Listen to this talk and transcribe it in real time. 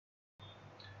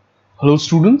Hello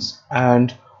students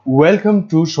and welcome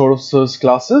to Saurav Sir's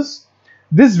classes.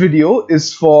 This video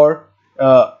is for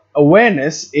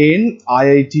awareness in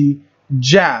IIT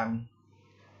JAM.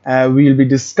 We will be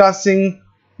discussing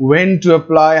when to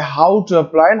apply, how to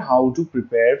apply and how to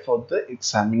prepare for the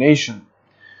examination.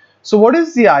 So what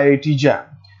is the IIT JAM?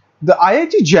 The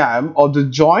IIT JAM, or the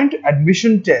Joint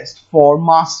Admission Test for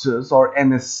Masters or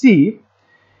MSc,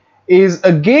 is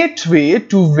a gateway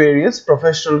to various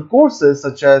professional courses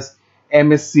such as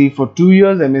MSc for 2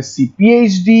 years, MSc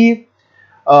PhD,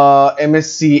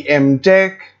 MSc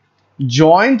MTech,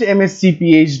 joint MSc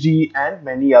PhD and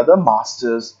many other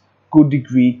master's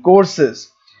degree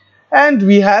courses. And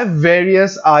we have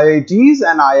various IITs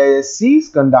and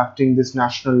IISCs conducting this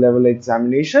national level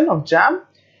examination of JAM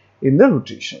in the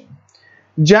rotation.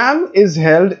 JAM is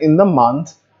held in the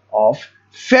month of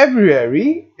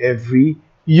February every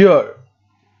year.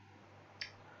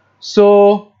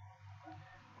 So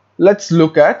let's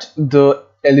look at the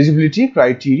eligibility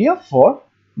criteria for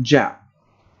JAM.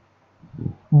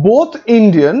 Both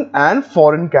Indian and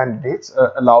foreign candidates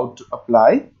are allowed to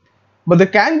apply, but the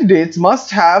candidates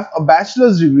must have a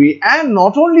bachelor's degree, and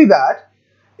not only that,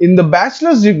 in the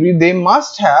bachelor's degree they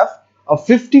must have a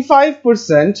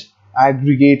 55%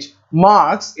 aggregate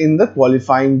marks in the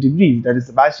qualifying degree, that is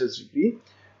the bachelor's degree,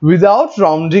 without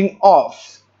rounding off.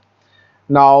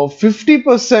 Now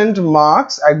 50%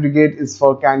 marks aggregate is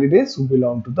for candidates who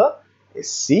belong to the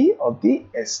SC or the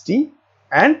ST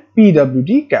and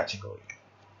PWD category.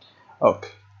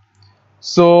 Okay,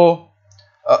 so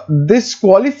this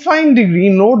qualifying degree,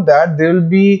 note that they'll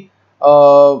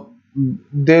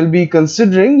be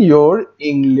considering your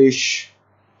English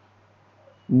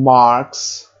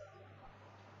marks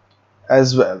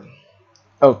as well.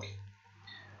 Okay,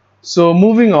 so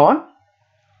moving on,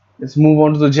 let's move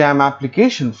on to the JAM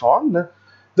application form.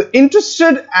 The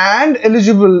interested and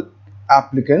eligible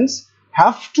applicants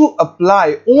have to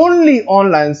apply only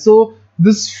online. So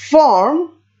this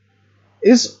form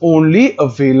is only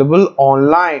available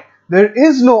online. There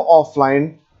is no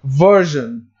offline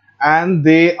version, and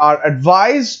they are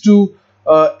advised to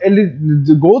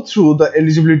go through the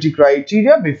eligibility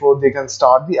criteria before they can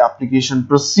start the application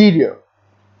procedure.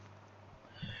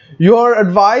 You are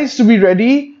advised to be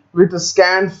ready with a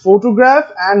scanned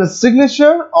photograph and a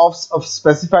signature of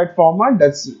specified format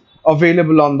that's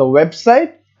available on the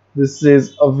website. This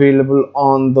is available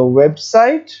on the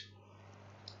website,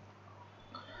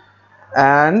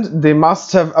 and they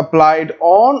must have applied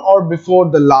on or before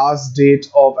the last date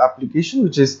of application,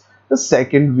 which is the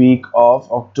second week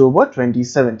of October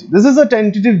 2017. This is a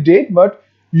tentative date, but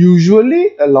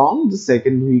usually along the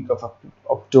second week of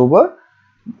October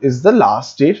is the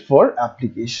last date for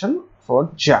application for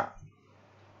JAM.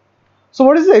 So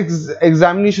what is the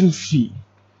examination fee?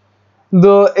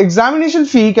 The examination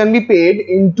fee can be paid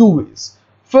in two ways.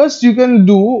 First, you can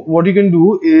do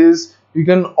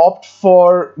opt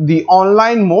for the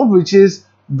online mode, which is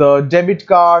the debit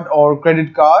card or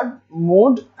credit card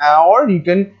mode, or you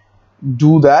can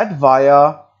do that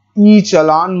via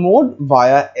e-challan mode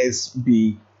via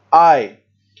SBI.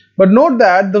 But note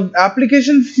that the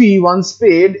application fee once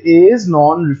paid is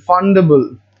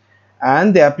non-refundable,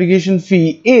 and the application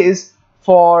fee is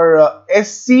for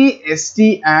SC,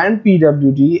 ST and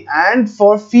PWD, and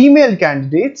for female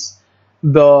candidates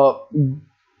the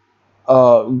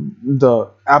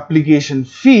application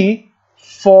fee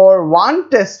for one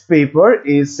test paper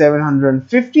is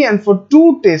 750, and for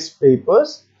two test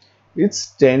papers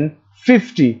it's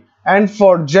 1050, and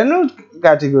for general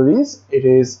categories it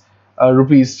is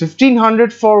rupees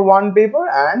 1500 for one paper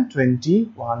and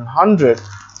 2100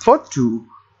 for two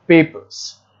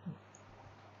papers.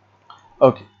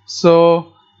 Okay,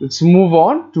 so let's move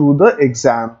on to the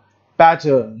exam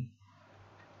pattern.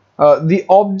 The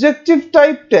objective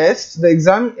type test, the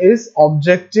exam is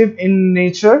objective in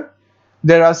nature.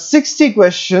 There are 60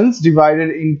 questions divided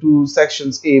into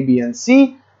sections A, B and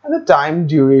C, and the time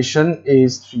duration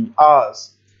is 3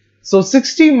 hours. So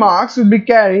 60 marks will be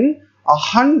carrying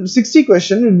 60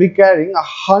 questions will be carrying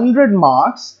 100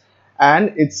 marks,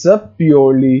 and it's a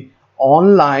purely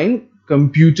online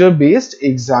computer-based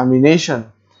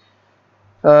examination.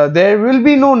 There will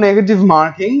be no negative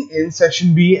marking in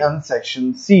section B and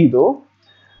section C though,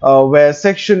 where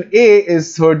section A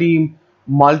is 30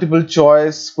 multiple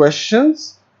choice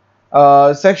questions,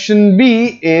 section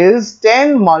B is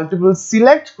 10 multiple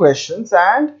select questions,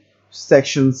 and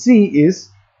section C is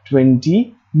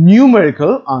 20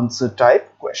 numerical answer type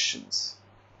questions.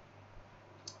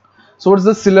 So what is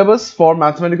the syllabus for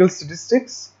mathematical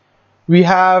statistics? We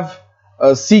have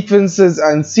sequences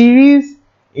and series,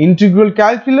 integral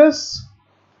calculus,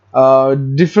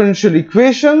 differential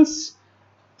equations,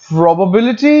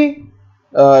 probability,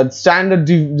 standard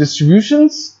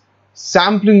distributions,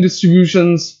 sampling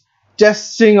distributions,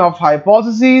 testing of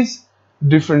hypotheses,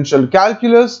 differential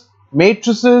calculus,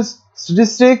 matrices,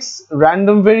 statistics,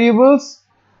 random variables,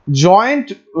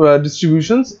 joint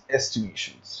distributions,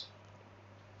 estimations.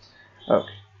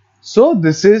 Okay, so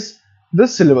this is the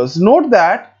syllabus. Note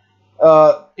that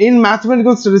in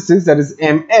mathematical statistics, that is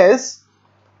MS,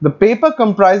 the paper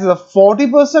comprises of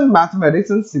 40%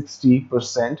 mathematics and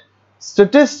 60%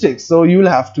 statistics. So you will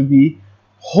have to be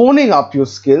honing up your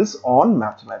skills on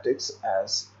mathematics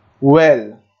as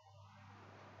well.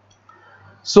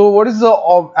 So what is the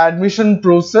admission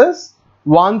process?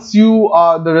 Once you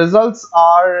the results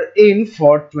are in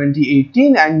for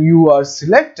 2018 and you are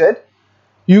selected,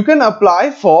 you can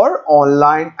apply for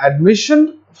online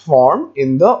admission form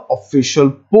in the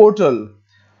official portal.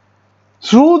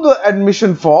 Through the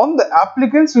admission form, the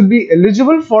applicants will be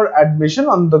eligible for admission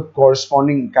on the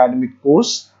corresponding academic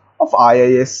course of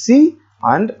IISc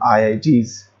and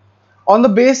IITs. On the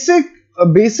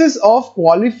basis of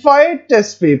qualified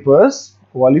test papers,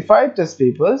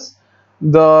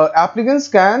 the applicants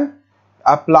can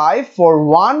apply for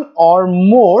one or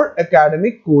more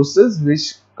academic courses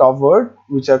which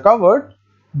are covered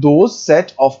those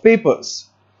set of papers.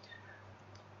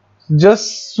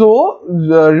 Just so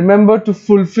remember to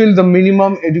fulfill the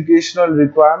minimum educational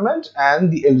requirement and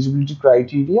the eligibility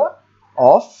criteria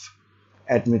of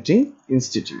admitting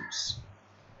institutes.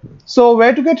 So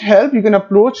where to get help? You can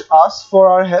approach us for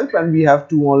our help, and we have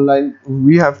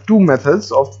two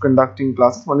methods of conducting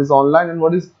classes. One is online and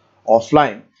one is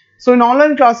offline. So in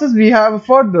online classes we have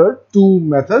further two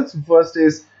methods. First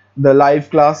is the live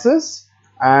classes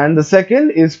and the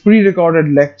second is pre-recorded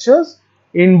lectures.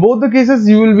 In both the cases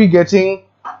you will be getting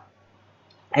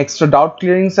extra doubt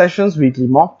clearing sessions, weekly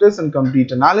mock tests and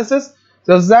complete analysis,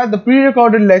 such that the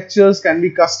pre-recorded lectures can be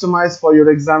customized for your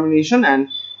examination and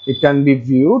it can be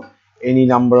viewed any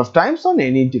number of times on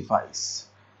any device.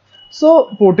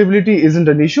 So portability isn't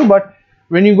an issue, but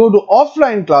when you go to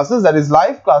offline classes, that is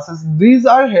live classes, these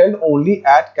are held only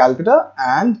at Calcutta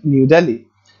and New Delhi.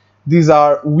 These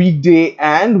are weekday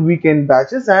and weekend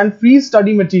batches, and free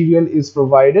study material is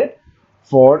provided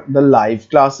for the live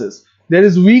classes. There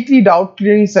is weekly doubt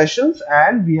clearing sessions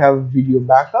and we have video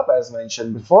backup as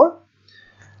mentioned before.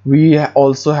 We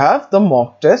also have the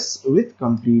mock tests with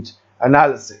complete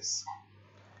analysis.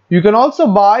 You can also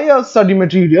buy a study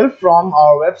material from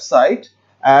our website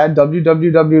at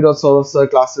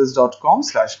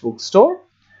www.sauravsirclasses.com/bookstore,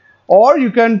 or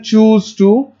you can choose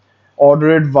to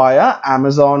order it via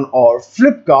Amazon or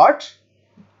Flipkart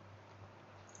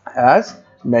as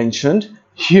mentioned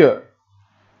here.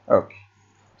 Okay,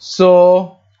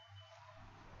 so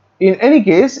in any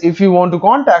case, if you want to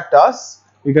contact us,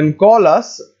 you can call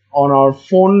us on our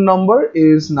phone number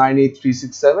is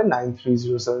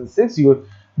 98367-93076.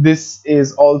 This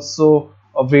is also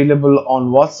available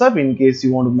on WhatsApp in case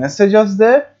you want to message us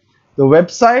there. The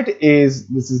website is,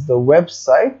 this is the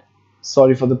website,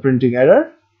 sorry for the printing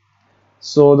error.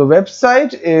 So the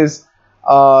website is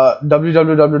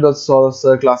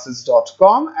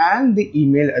www.sauravsirclasses.com and the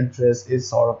email address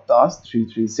is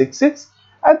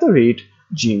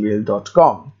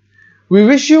sauravdas3366@gmail.com. We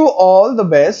wish you all the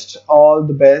best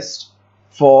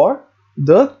for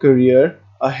the career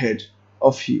ahead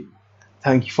of you.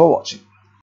 Thank you for watching.